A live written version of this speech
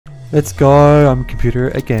Let's go. I'm a computer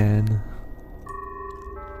again.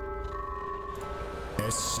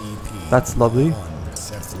 That's lovely.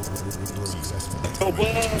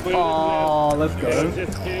 Oh, let's go.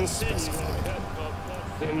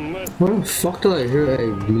 Where the fuck did I hear a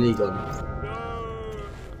minigun?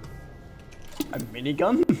 A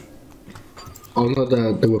minigun? Oh no,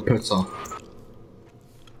 the repeater.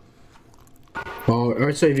 Oh,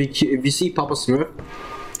 also if you see Papa Smurf,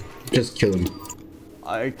 just kill him.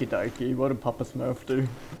 Okie dokie, what did Papa Smurf do?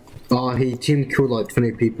 Oh, he team killed like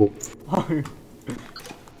 20 people. Oh.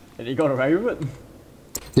 And he got away with it?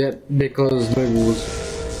 Yeah, because no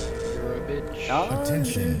rules. You're a bitch. Oh.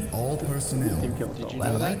 Attention, all personnel.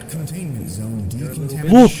 That containment zone Look!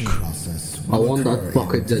 decontamination process I will want that occur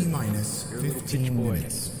bucket in T-minus 15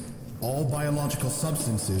 minutes. All biological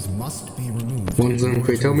substances must be removed. One zone,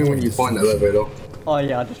 tell me when you find the elevator. Oh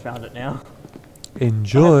yeah, I just found it now.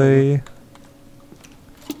 Enjoy.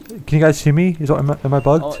 Can you guys hear me? Am I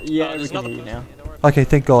bugged? Oh yeah, we can hear you now. Okay,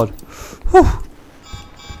 thank God. Whew.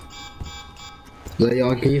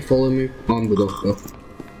 Zeryan, can you follow me? I'm the doctor.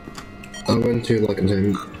 I went to like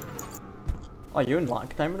containment. Oh, you're in light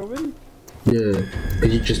containment already? Yeah,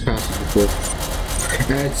 because you just passed it before.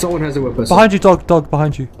 And someone has a weapon. Behind you, dog,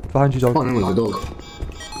 behind you. Behind you, dog. Oh, no one's a dog.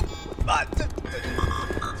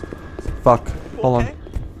 Fuck. Hold on.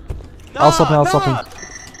 I'll stop him, I'll stop him.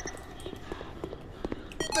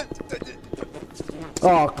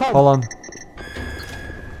 Oh, come Hold on.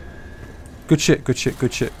 Good shit, good shit,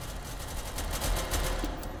 good shit.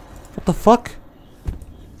 What the fuck?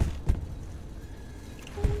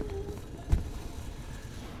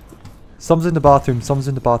 Someone's in the bathroom, someone's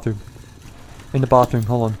in the bathroom. In the bathroom,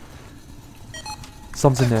 hold on.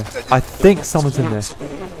 Someone's in there. I think someone's in there.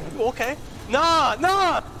 Okay. Nah,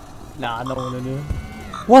 nah! Nah, no one in here.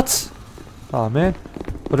 What? Oh man.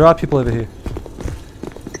 But there are people over here.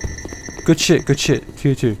 Good shit, good shit.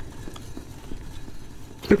 2-2.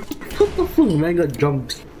 What the fuck, man got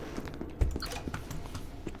jumped.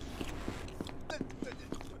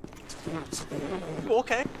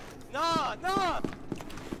 Okay. Nah, nah!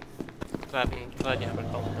 Glad you haven't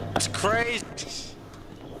followed it. That's crazy!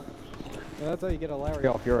 Yeah, that's how you get a Larry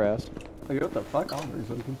off your ass. Okay, what the fuck? I'm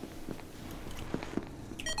researching.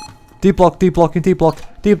 D block, D block, and D block.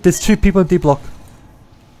 There's 2 people in D block.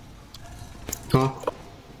 Huh?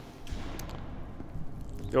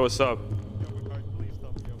 Yo, what's up?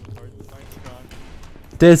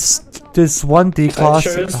 There's one D class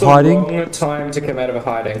hiding. The wrong time to come out of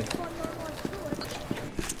hiding.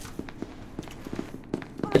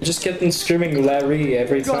 I just get them screaming Larry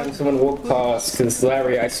every time someone walks past, because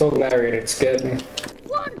I saw Larry and it scared me.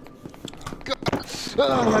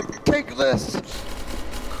 Take this!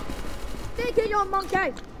 Take it, your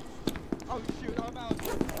monkey! Oh shoot, I'm out.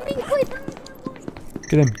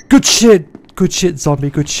 Get him. Good shit! Good shit, zombie,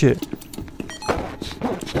 good shit.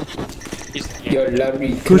 Yo,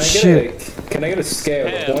 Larry, Good shit. Can I get a scale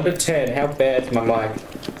of 1 to 10? How bad's my mic?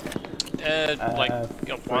 Like,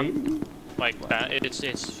 1. Like that.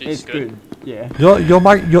 It's good. Yeah. Your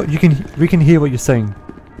mic, we can hear what you're saying.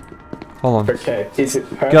 Hold on. Okay, is it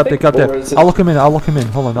perfect? Get up there, get up there. or is it- I'll lock him in,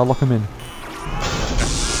 Hold on, I'll lock him in.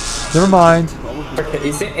 Never mind. Okay,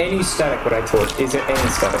 is there any static what I taught? Is there any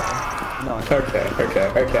static? No.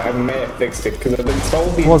 Okay, I may have fixed it, because I've been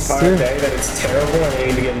told the What's entire there? day that it's terrible and I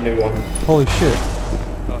need to get a new one. Holy shit.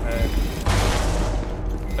 Okay.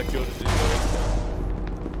 I killed it.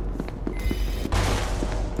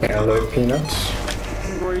 Hello, Peanuts.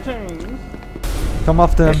 Greetings. Come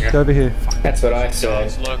after him, get over here. That's what I saw.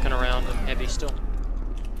 Guys lurking around and heavy still.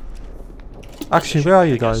 Actually, where are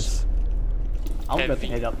you guys? I'm about to Heavy.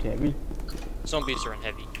 head up to heavy. Zombies are in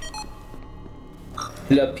heavy.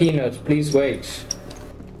 La Peanuts, please wait.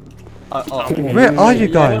 Where are you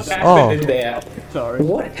guys? What Oh. happened in there? Sorry.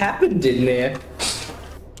 What happened in there?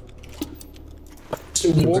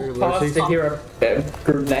 To walk past to hear a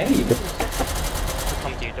grenade.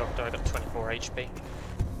 Come to you, Doctor. I got 24 HP.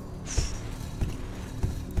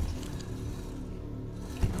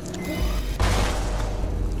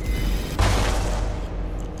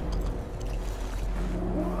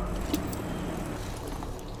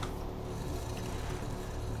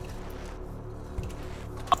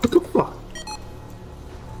 What the fuck?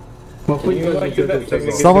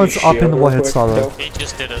 Someone's up in the warhead silo. He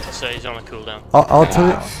just did it, so he's on a cooldown. I'll tell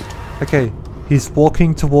you. Okay, he's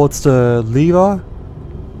walking towards the lever.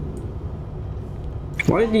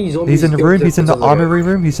 Why did these He's in the room. He's in the armoury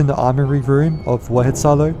room. room. He's in the armoury room of warhead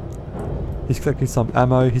silo. He's collecting some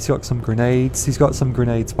ammo. He's got some grenades. He's got some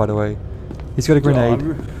grenades, by the way. He's got a grenade.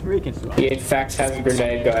 He in fact has a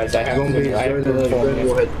grenade, guys. I have to inform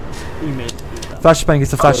you. He missed it. Flashbang,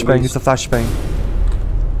 it's a flashbang, it's a flashbang.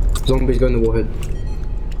 Zombies going to warhead.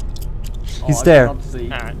 He's there.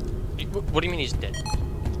 Alright. What do you mean he's dead?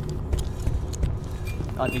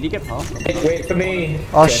 Oh, did he get past? Hey, wait for me.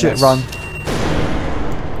 Oh Okay, shit, nice. run.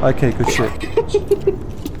 Okay, good shit.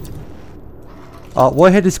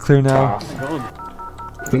 Warhead is clear now.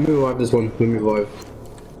 Let me revive this one. Let me revive.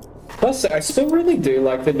 Plus, I still really do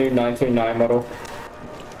like the new 939 model.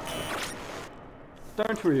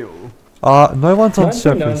 Don't we all? No one's on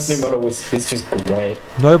 939's new surface. model is just great.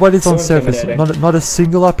 Nobody's So on surface. intimidating. Not a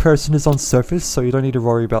singular person is on surface, so you don't need to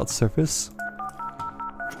worry about surface.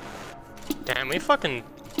 Damn, we fucking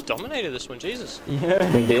dominated this one, Jesus.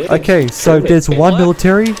 Yeah. We did. Okay, so Really? there's one left.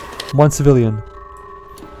 military, one civilian.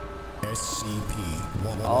 SCP.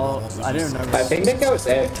 Oh, I don't know. I think that guy was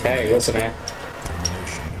AFK, wasn't it?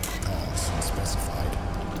 Termination. Cause unspecified.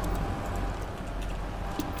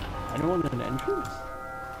 Anyone in the entrance?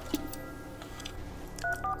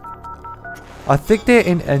 I think they're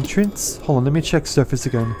in entrance. Hold on, let me check surface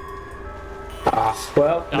again.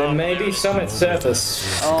 Well, there may be some at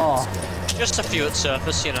surface. Oh, Just a few at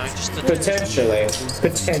surface, you know, just a, Potentially.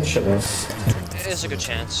 Potentially. there's a good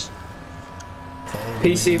chance.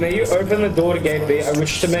 PC, may you open the door to gate B? I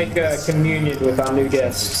wish to make a communion with our new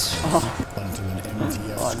guests. Onto an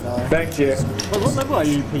MTF. oh no. Thank you. Well, what level are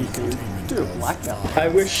you, PC? You're a blackout. I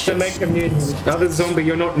wish to make communion. Another zombie,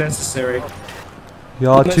 you're not necessary.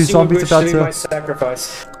 Yeah, Unless two you would zombies wish about to be my to.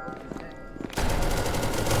 sacrifice.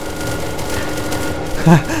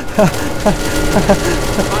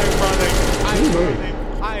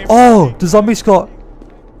 Oh, the zombies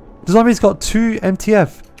got two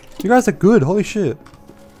MTF. You guys are good. Holy shit.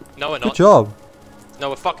 No, we're Good not. job. No,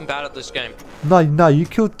 we're fucking bad at this game. No, you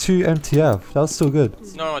killed two MTF. That was still good.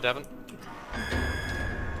 No, I haven't.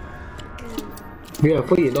 Yeah, I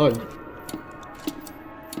thought you died.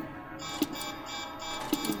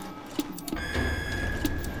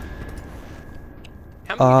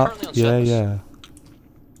 How many are currently on Yeah, surface? yeah.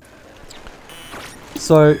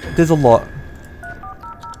 So there's a lot.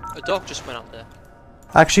 A dog just went up there.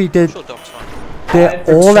 Actually, I'm sure dog's fine. they're I've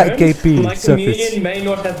all at returned. gate B My surface. communion may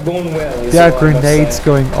not have gone well. is There are all I must grenades say.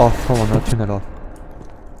 going off. Hold on, I'll turn that off.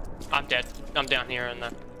 I'm dead. I'm down here and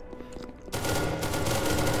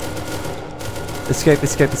Escape,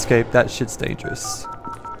 escape, escape. That shit's dangerous.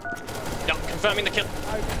 Yep, confirming the kill.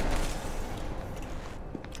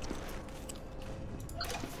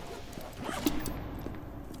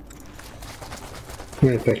 I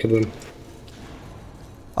infected them.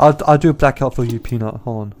 I'll do a blackout for you, Peanut.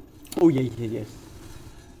 Hold on. Oh yeah, yes.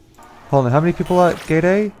 Hold on. How many people are at gate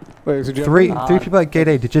A? Wait, so Three people at gate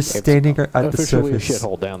A. They're just standing at the officially a surface.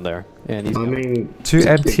 shithole down there, and he's I mean, Two the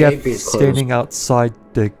gate MTF is closed. standing outside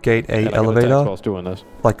the gate A and I got attacked elevator, whilst doing this.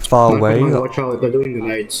 like far away. Watch out, they're doing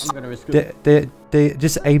grenades. I'm gonna risk it. They're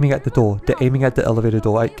just aiming at the door. They're aiming at the elevator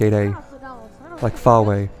door at gate A, like far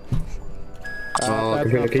away.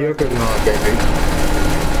 Computer, can you open gate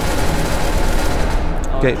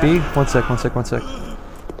Gate B. One sec.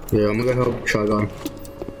 B? Yeah, I'm gonna go help Shy Guy.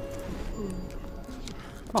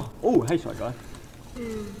 Oh, hey, shy guy.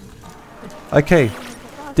 Okay.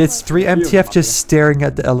 There's three MTF just staring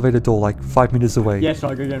at the elevator door, like 5 meters away. Yeah, shy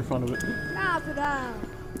guy, get in front of it.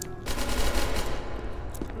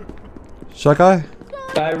 Shy Guy?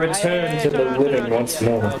 I return to the living once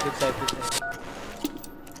more.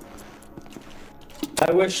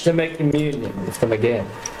 I wish to make communion with them again.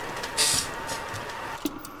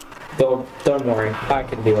 Though, don't worry, I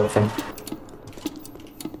can deal with them.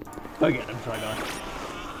 Go get him, shy guy.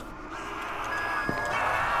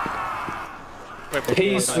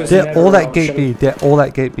 Peace was They're never all an at gate option. B. They're all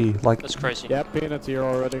at gate B. Like, That's crazy. Yep, Peanut's here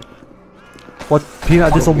already. what?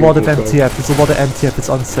 Peanut, there's a lot of MTF. There's a lot of MTF. It's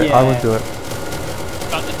unsafe. I won't do it.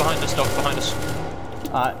 Behind us, dog, behind us.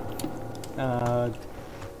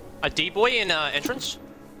 A D-boy in entrance?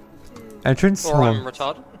 Entrance? Or Hold I'm on.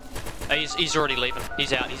 retarded? He's already leaving.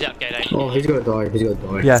 He's out gate 8. Oh, he's gonna die,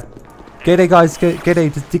 Yeah. Gate A, guys. Gate A.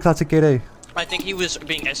 Declassic gate A. I think he was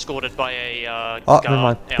being escorted by a Oh, guard. never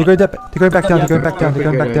mind. out. They're going back down. They're going back down. They're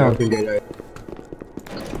going back down. Open gate A.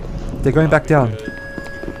 They're going back down.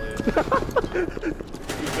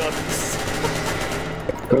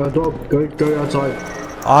 Go dog, go outside.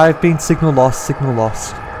 I've been signal lost. Signal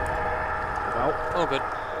lost. Oh, good.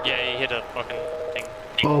 Yeah, he hit a fucking thing.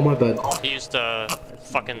 Oh, my bad. He used a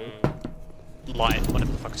fucking light,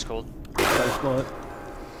 whatever the fuck it's called.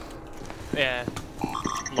 Yeah.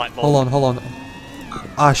 Light bulb. Hold on.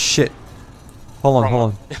 Ah, shit. Hold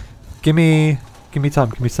on. Give me time.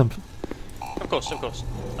 Give me some. Of course.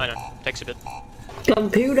 I know. Takes a bit.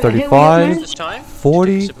 Computer, 35, This time,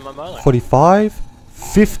 40, just take a sip of my Milo. 45,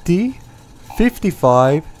 50,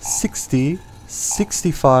 55, 60,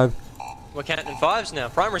 65, We're counting fives now.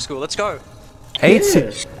 Primary school, let's go.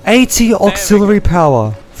 80, 80 auxiliary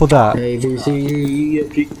power for that. A, B, C, D, E,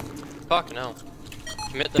 F, G. Fucking hell.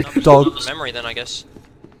 Commit the numbers Dog. to memory then, I guess.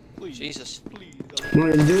 Jesus. Come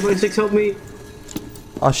on, 0.6, help me.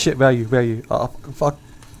 Oh shit, where are you? Oh, fuck.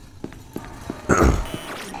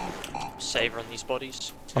 Savouring these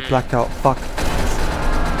bodies. I blacked out, fuck.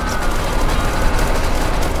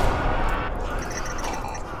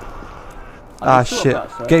 Ah shit.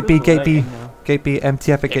 Gate B, gate B. Gate B,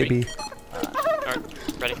 MTF at gate B. Alright,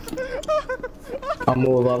 ready. I'm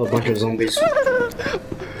all about a bunch of zombies.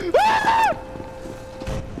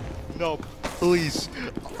 No, please.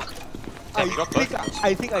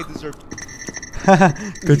 I think I deserve.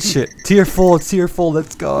 Good shit. Tier 4,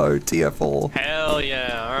 let's go. Tier 4. Hell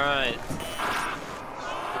yeah, alright.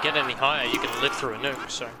 If you get any higher, you can live through a nuke,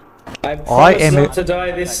 so. I promise am not to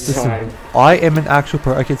die this time. I am an actual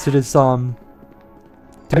pro. Okay, so there's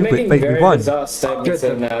I'm making we very won. bizarre statements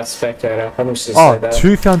in Spectator. I'm just Oh, say that.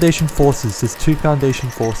 2 Foundation forces. There's 2 Foundation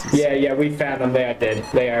forces. Yeah, we found them. They are dead.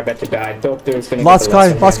 They are about to die. Doctor is gonna Last get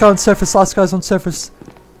the guy last on surface. Last guy's on surface,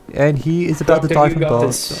 and he is about to die from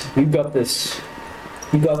both. You got this.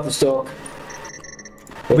 You got this, Doc.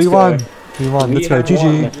 We won. We won. Let's go.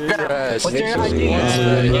 GG. What's your ID?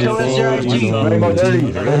 Tell us your ID. Rainbow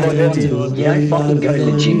Dirty. Rainbow Dirty. Yeah, I fucking go to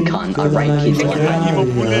the gym, cunt. I rape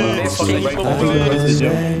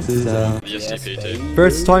kids.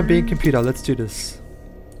 First time being computer. Let's do this.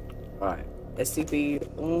 Alright. SCP.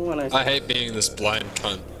 I hate being this blind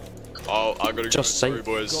cunt. Oh, I gotta just say,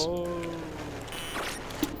 boys.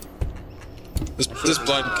 This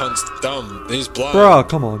blind cunt's dumb. He's blind. Bro,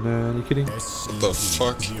 come on, man. Are you kidding? What the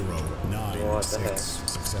fuck? 096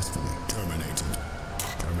 successfully terminated.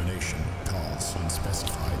 Termination cause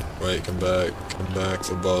unspecified. Wait, come back. Come back.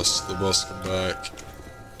 The boss, come back.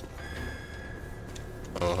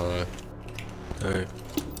 Oh, hi. Hey.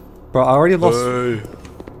 Bro, I already lost. Hey.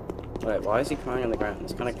 Wait, why is he crying on the ground?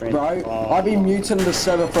 It's kind of crazy. Bro, I've been muting the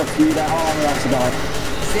server for a few days. Oh, I'm about to die.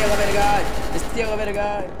 It's the elevator guy! It's the elevator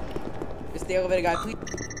guy! It's the elevator guy, please.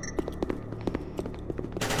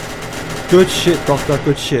 Good shit, Doctor.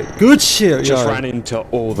 Good shit. Good shit. Just yo. ran into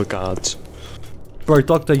all the guards. Bro,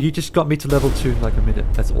 Doctor, you just got me to level 2 in like a minute.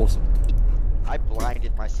 That's awesome. I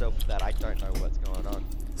blinded myself with that. I don't know what's going on.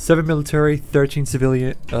 7 military, 13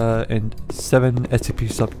 civilian, and 7 SCP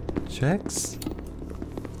subjects.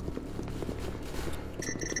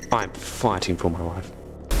 I'm fighting for my life.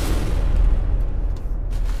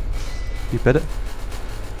 You better.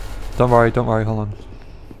 Don't worry, hold on.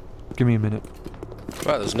 Give me a minute.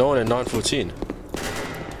 Right, there's no one in 914.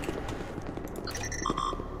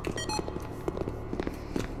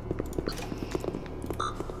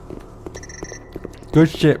 Good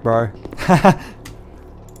shit, bro.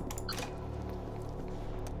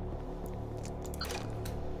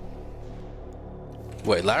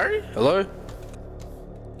 Wait, Larry? Hello?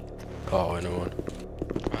 Oh, I know one.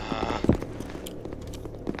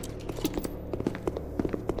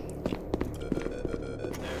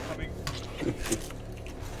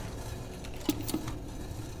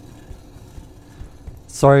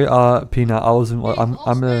 Sorry, Peanut, I wasn't. I'm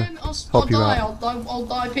gonna help you out. I'll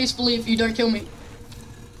die peacefully if you don't kill me.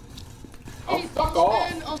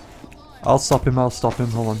 I'll stop him.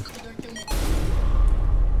 Hold on.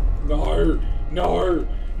 No! No!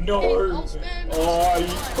 No! Oh, you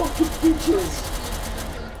fucking bitches!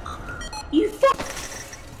 You fuck!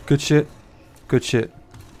 Good shit. Good shit.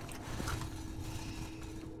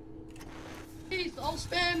 Please, I'll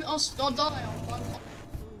spam. I'll die.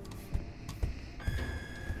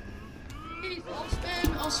 Please, I'll spam.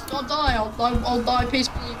 I'll die. I'll die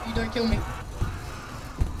peacefully if you don't kill me.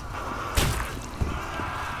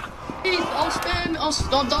 Please, I'll spam. I'll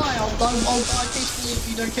die. I'll die peacefully if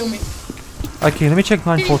you don't kill me. Okay, let me check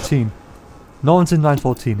 914. No one's in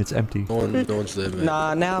 914. It's empty. No one's there, man.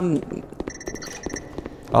 Nah, now I'm.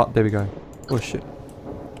 Oh, there we go. Oh shit.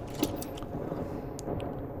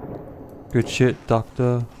 Good shit,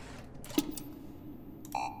 Doctor.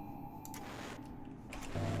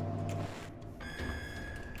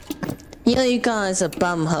 You guys are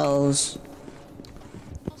bumholes.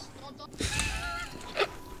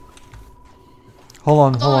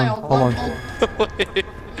 Hold on.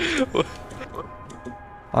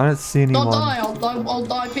 I don't see anyone. I'll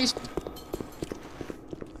die peacefully.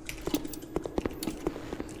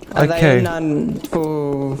 Okay.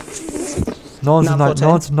 No one's in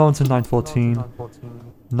 914.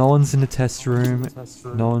 No one's in the test room.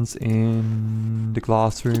 No one's in the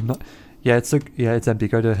glass room. Yeah, it's empty.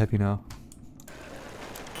 Go to Happy now.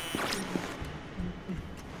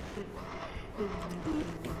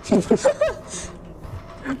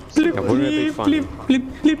 Blip, Yeah, wouldn't it be funny? blip,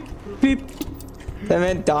 blip, blip. That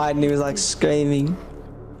man died and he was like screaming.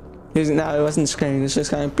 No, he wasn't screaming, he was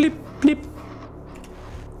just going blip, blip.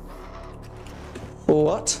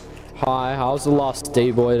 What? Hi, I was the last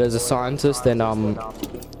D-boy as a scientist and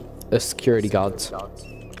a security guard.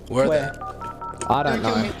 Where are they? I don't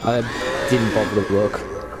know. I didn't bother to look.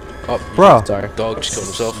 Oh, Bro. sorry. Dog just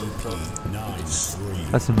killed himself.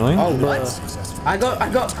 That's annoying. Oh, What?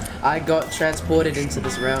 I got transported into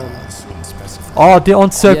this realm. Oh, they're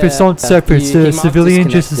on surface, Yeah, on surface. he The must civilian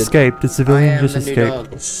just disconnected. escaped. The I civilian am just the new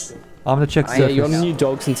escaped. dog. I'm gonna check Yeah, you're a surface. new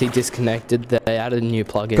dog since he disconnected. They added a new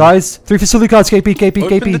plugin. Guys, 3 facility guards, KP, KP,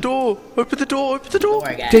 Open the KP. door! Open the door! Open the door!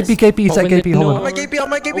 Alright, guys. KP, KP, is that Open the KP? Hold door. on. My KP,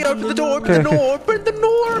 my KP, open the door! Open Okay, the door! Open the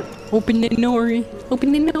door! Open the door.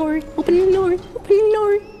 Open the door. Open the door. Open the door.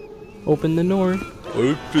 Open the door.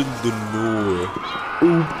 Open the door.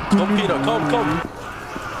 Come, Peter, come!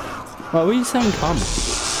 Why were you saying come?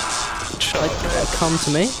 Shut Like, up. come to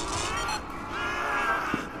me?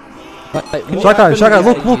 Like, what Shaka, weapon Shaka, are you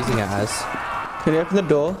look, look. using it as? Can you open the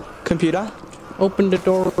door? Computer? Open the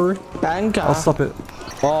door. Banker. I'll stop it.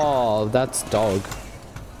 Oh, that's dog.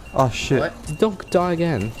 Oh shit. What? Did dog die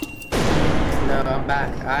again? No, I'm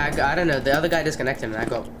back. I don't know. The other guy disconnected and I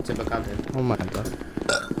got super content. Oh my god.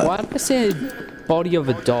 Why did I say a body of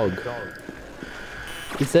a dog?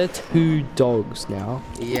 Is there 2 dogs now?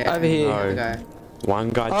 Yeah. Over here. the other guy. One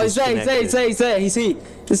guy Oh, he's there, he's there, he's there, he's there, he's here.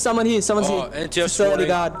 There's someone here, someone's Oh, here. NTF Facility warning.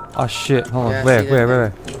 guard. Oh shit. Hold on. Yeah, Where, see that,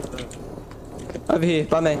 where? Over here,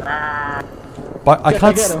 by me. But I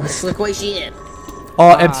can't. Get him. Slick way shit. Oh,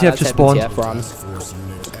 Ah, MTF just spawned. MTF run. Force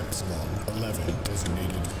Unit Epsilon 11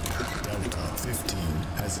 designated Delta 15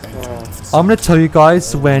 has entered the facility. I'm gonna tell you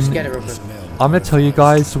guys when. Just get it real quick. I'm gonna tell you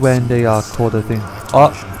guys when they call the thing.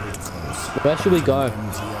 Oh, Where should we go?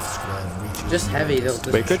 Just heavy.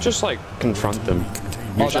 We could just like confront them.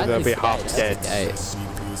 Usually they'll be half dead. Hey.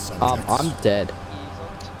 I'm dead.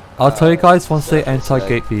 I'll tell you guys once they enter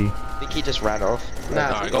gate B. I think he just ran off.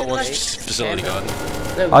 Nah, I got one facility guard.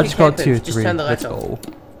 No, I just got keep tier it. Just 3. turn the Let's lights off.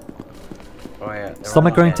 go. Oh yeah. Some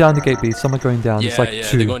are going down to gate B. Some are going down. It's Yeah, like yeah,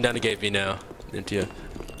 2. they're going down to gate B now. NTF.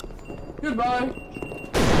 Goodbye.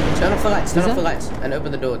 Turn off the lights. Turn off the lights and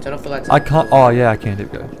open the door. Turn off the lights. I can't. Oh yeah, I can't. There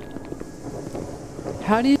we go.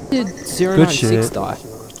 How did Good 096 shit. die?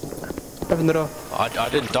 Open the door. I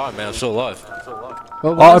didn't die, man. I'm still alive. Well,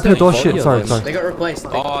 Oh, why is open the there door. a body Shit. of Sorry, them? sorry. They got replaced.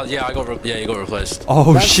 Oh, yeah, yeah, you got replaced.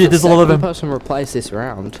 Oh That's shit. the There's a lot of second them. person replaced this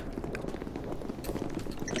round.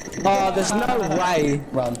 Oh, there's no way.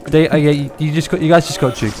 Run. They. Yeah. You just got. You guys just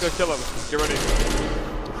got juked. Go kill him. Get ready.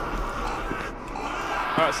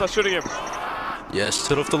 Alright, start shooting him. Yes,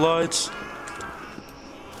 turn off the lights.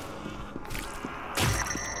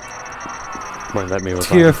 Won't let me revive.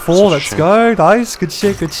 Tier 4. Such a Let's shame. go. Nice. Good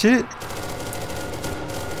shit. Good shit.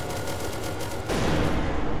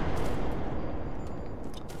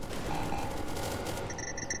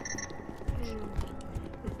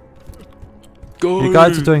 Go, You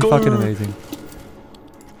guys are doing go. fucking amazing.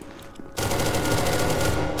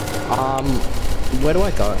 Where do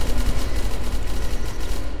I go?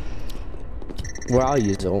 Where are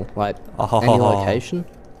you all? Like, any location?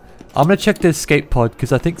 I'm gonna check the escape pod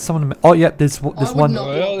because I think someone. Oh yeah, there's I would one. not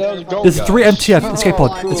walk there. There's 3 MTF escape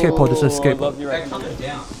pod. Oh, Escape pod. There's an escape pod.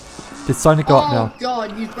 It's starting to go up now. Oh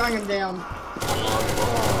god, you bring him down.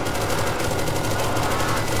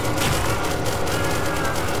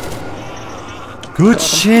 Good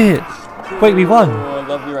shit. Wait, we won.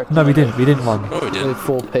 No, we didn't. We didn't win. Oh, we did. Only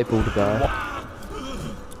 4 people to go.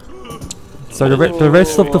 So the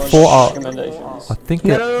rest of the 4 are. I think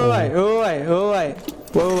No, they're.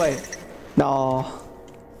 wait. No.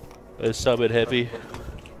 It's so bit heavy.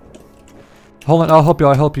 Hold on, I'll help you.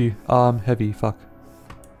 I'll help you. Heavy. Fuck.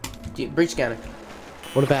 Breach scanner.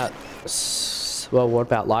 What about... Well, what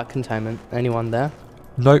about light containment? Anyone there?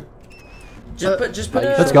 Nope. Just put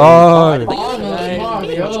Let's a... go. Oh my god.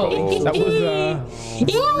 That was,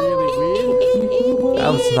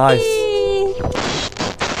 That was nice.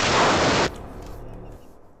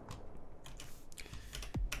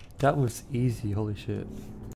 That was easy. Holy shit.